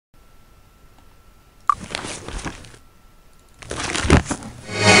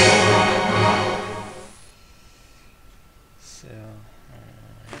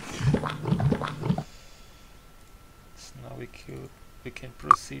we can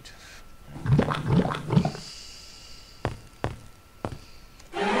proceed.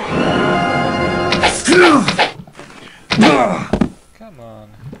 Come on.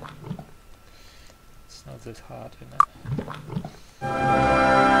 It's not that hard,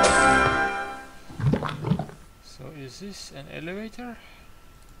 So is this an elevator?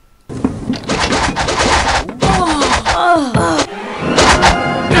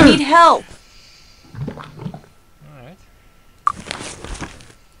 I need help. Alright.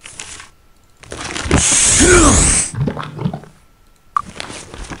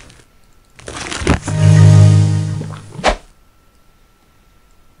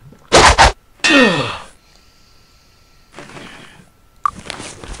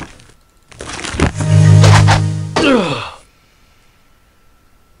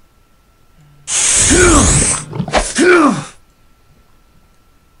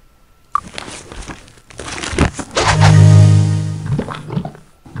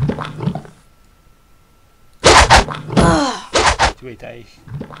 Wait, I...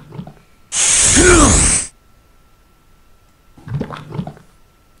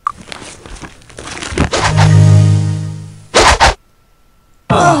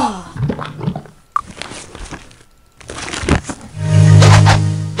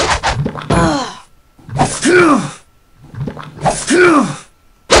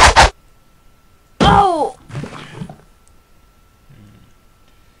 Oh!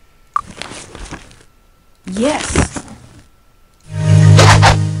 Yes.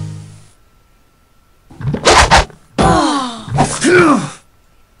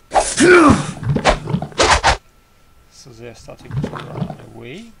 So they're starting to run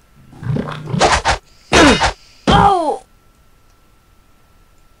away. Oh!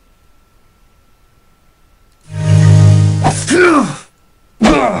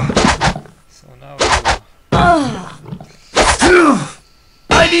 So now you...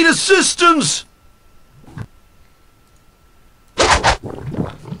 I need assistance!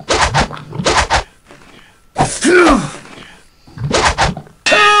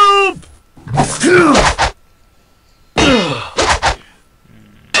 Help!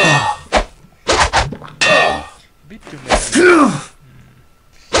 Bit too many.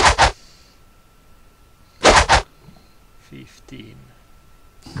 15.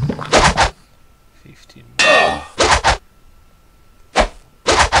 15 more.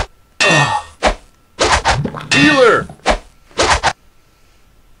 Healer!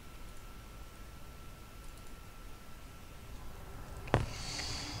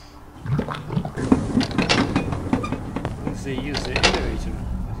 Will they use the elevator?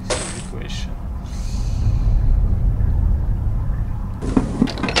 This is the question.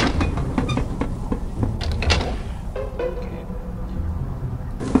 Okay.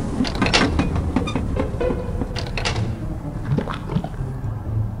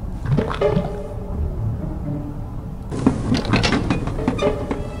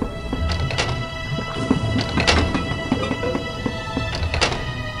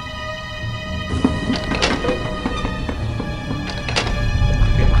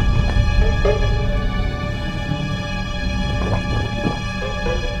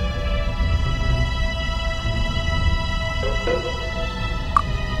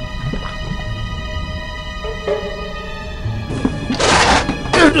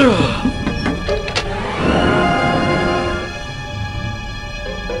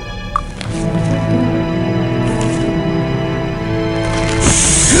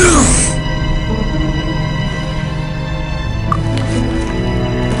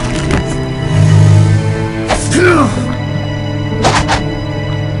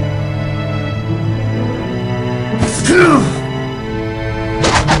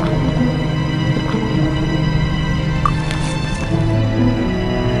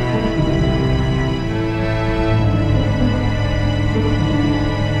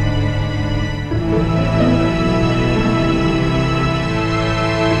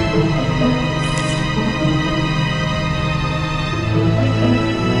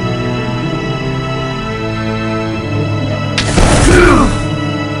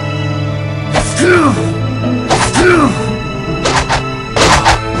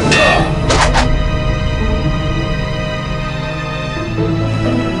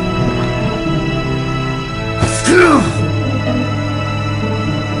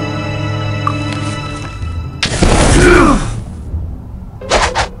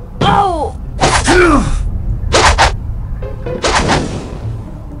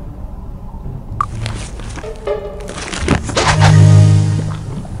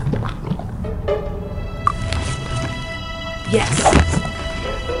 Yes.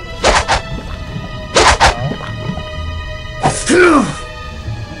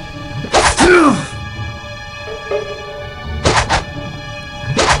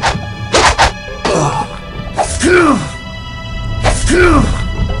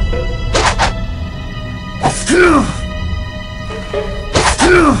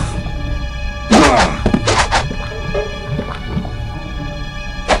 I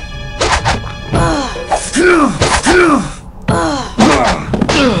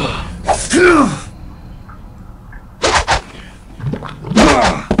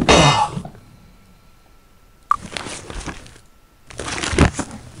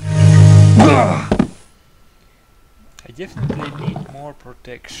definitely need more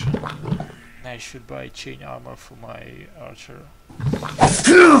protection. I should buy chain armor for my archer.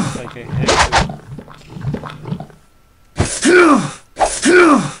 Like I have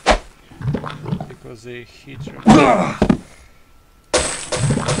to. Because they hit her.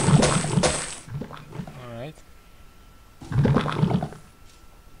 Alright.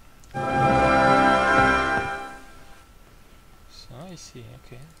 So I see,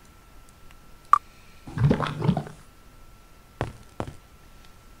 okay.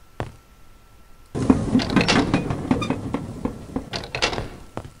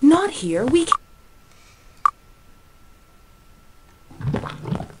 Not here. We can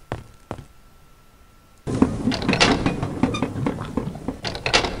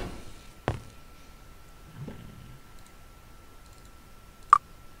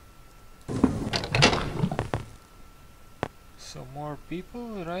So more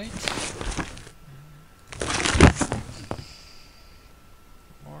people, right?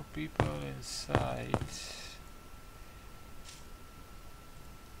 More people inside.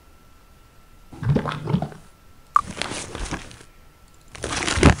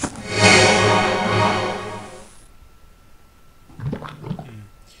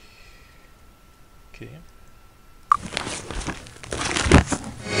 Okay.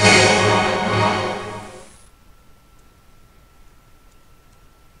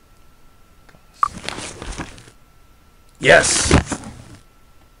 Yes!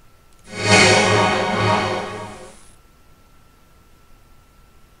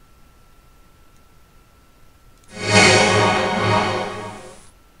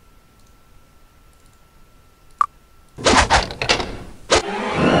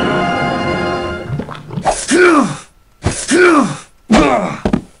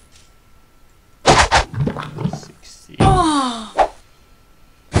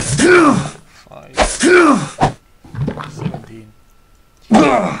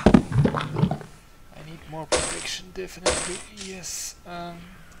 Definitely, yes.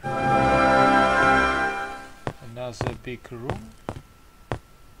 Another big room.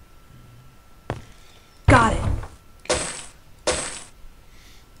 got it.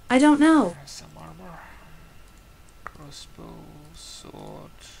 I don't know. Some armor. Crossbow,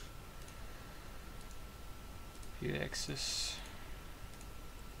 sword. Few axes.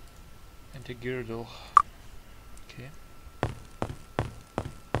 And a girdle. Okay.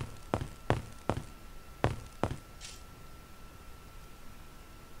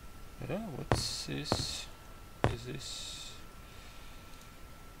 What's this? Is this?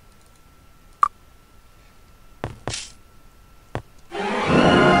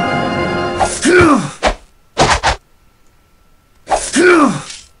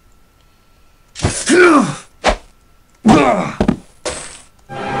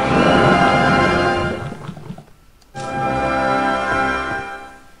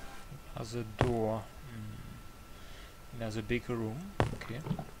 Another door. Another big room. Okay.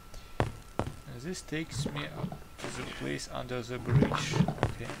 This takes me up to the place under the bridge.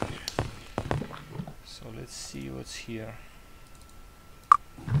 Okay. So let's see what's here.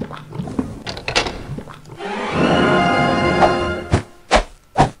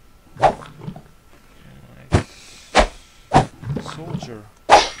 Right. Soldier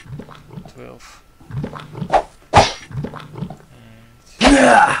 12.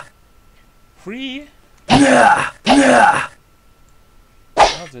 And 3?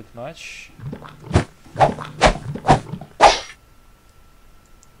 Not that much.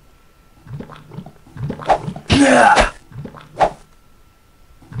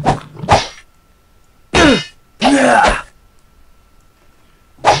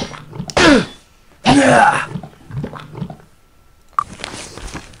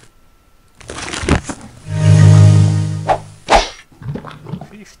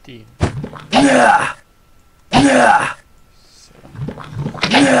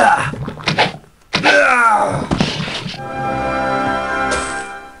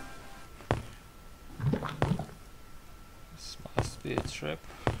 This must be a trap.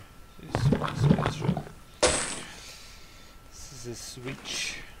 This must be a trap. This is a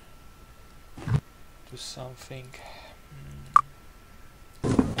switch to something.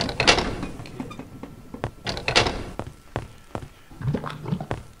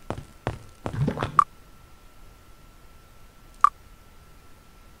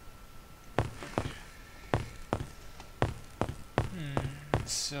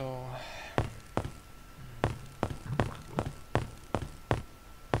 So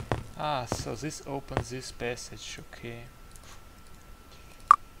so this opens this passage, okay.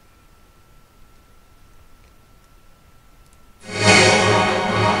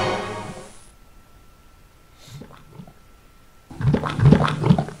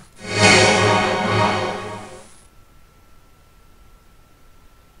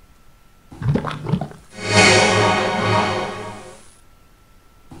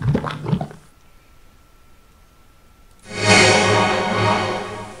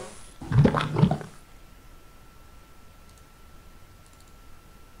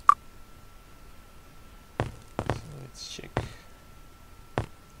 Check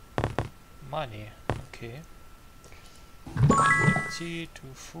money, okay. Tea to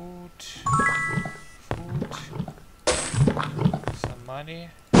food, some money.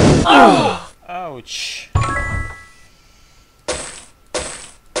 Oh! Ouch!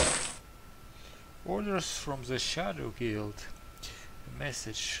 Orders from the Shadow Guild. A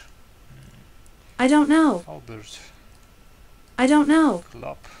message. I don't know. Albert. I don't know.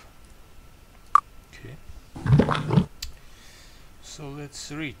 Club. Okay. So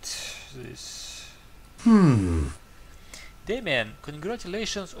let's read this. Damien,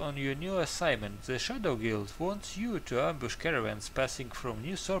 congratulations on your new assignment. The Shadow Guild wants you to ambush caravans passing from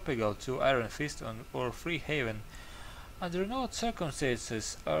New Sorpegal to Iron Fist or Free Haven. Under no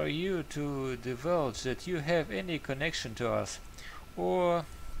circumstances are you to divulge that you have any connection to us, or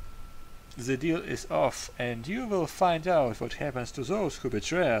the deal is off and you will find out what happens to those who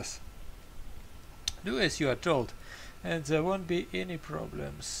betray us. Do as you are told, and there won't be any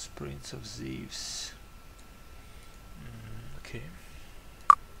problems, Prince of Thieves. Okay.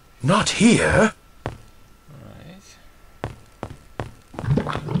 Not here. Right.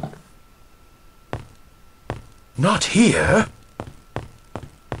 Not here.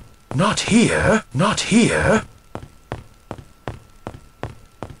 Not here. Not here.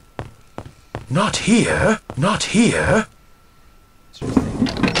 Not here. Not here.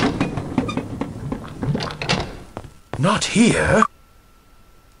 Not here.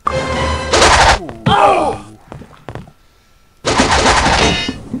 Oh!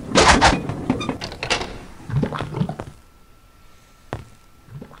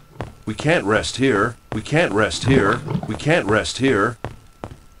 We can't rest here. We can't rest here. We can't rest here.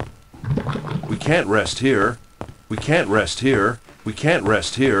 We can't rest here. We can't rest here. We can't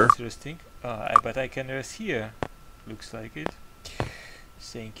rest here. Interesting. But I can rest here. Looks like it.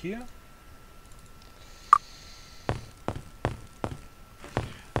 Thank you.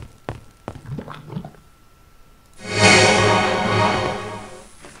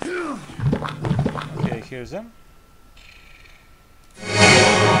 Okay, here's them.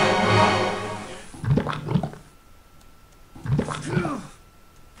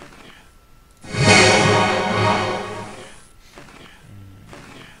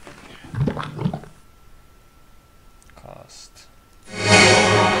 Cost.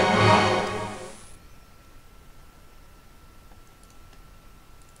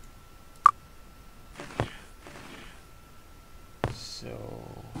 So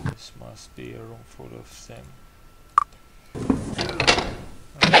this must be a room full of them.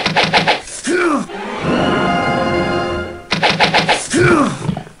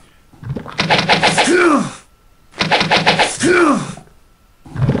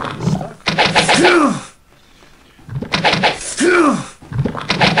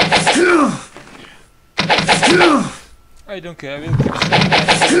 I don't care, I will keep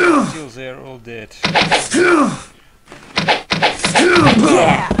shooting until they're all dead.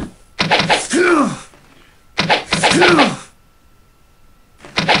 Yeah!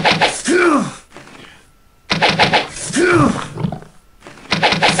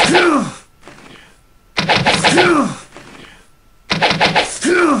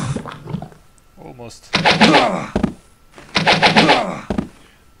 Almost.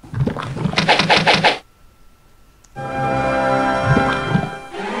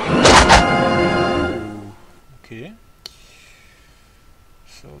 Okay.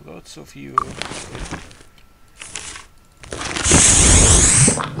 So lots of you.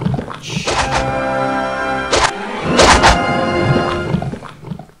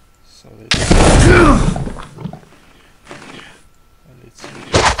 So let's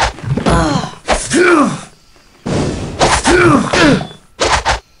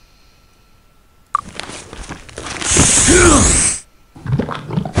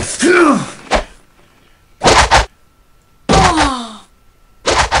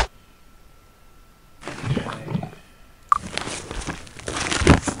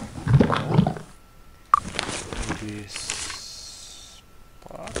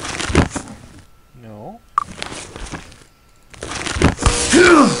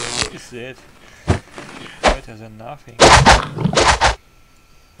it. Better than nothing.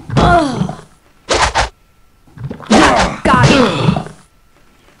 Got it.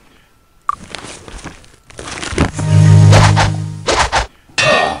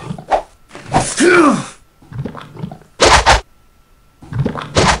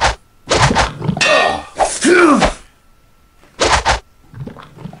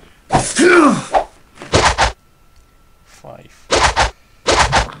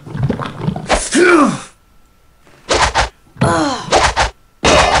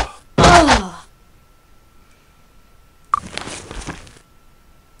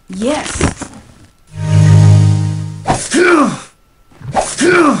 Yes.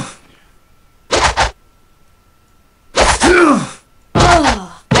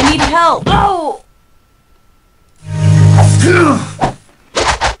 I need help. Oh!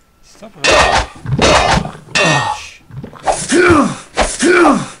 Stop running.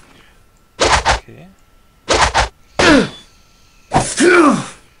 Okay.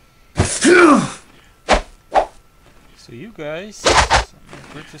 So you guys are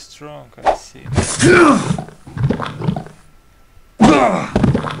pretty strong, I see.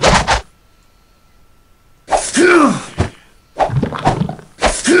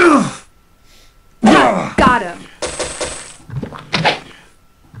 Got him.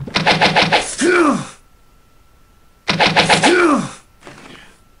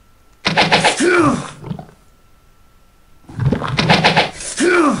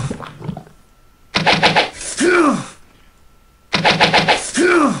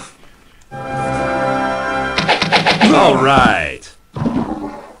 All right.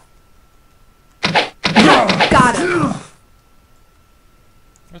 Got him.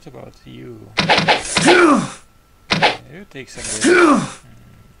 What about you? You take some risk.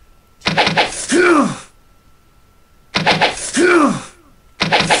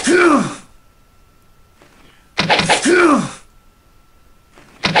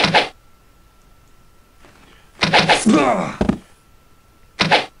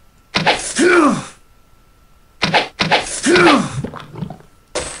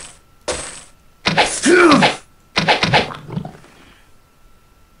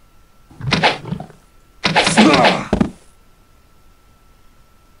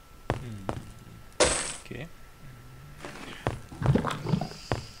 Okay.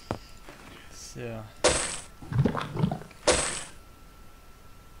 So.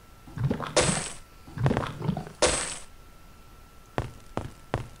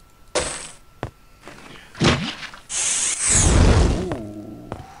 Ooh.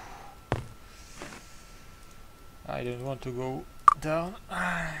 I don't want to go down.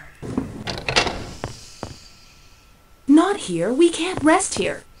 Not here. We can't rest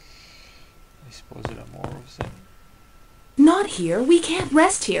here. I suppose there are more of them. Not here. We can't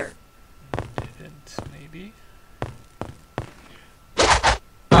rest here. Didn't, maybe.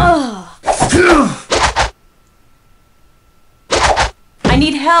 Ugh. I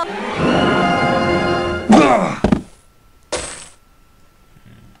need help.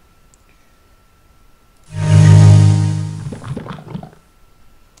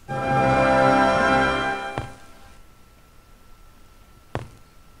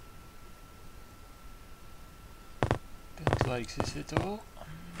 Don't like this at all.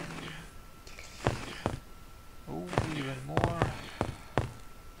 Oh, even more.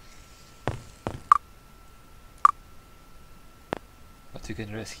 But you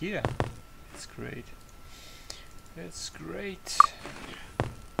can rest here. It's great. It's great.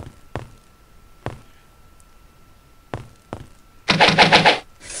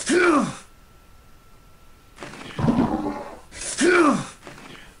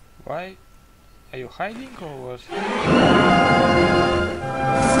 Why? Are you hiding or what?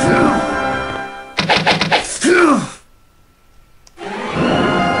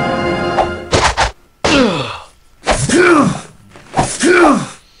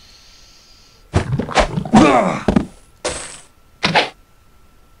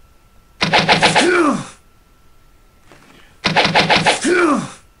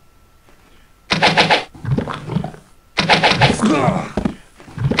 Ugh.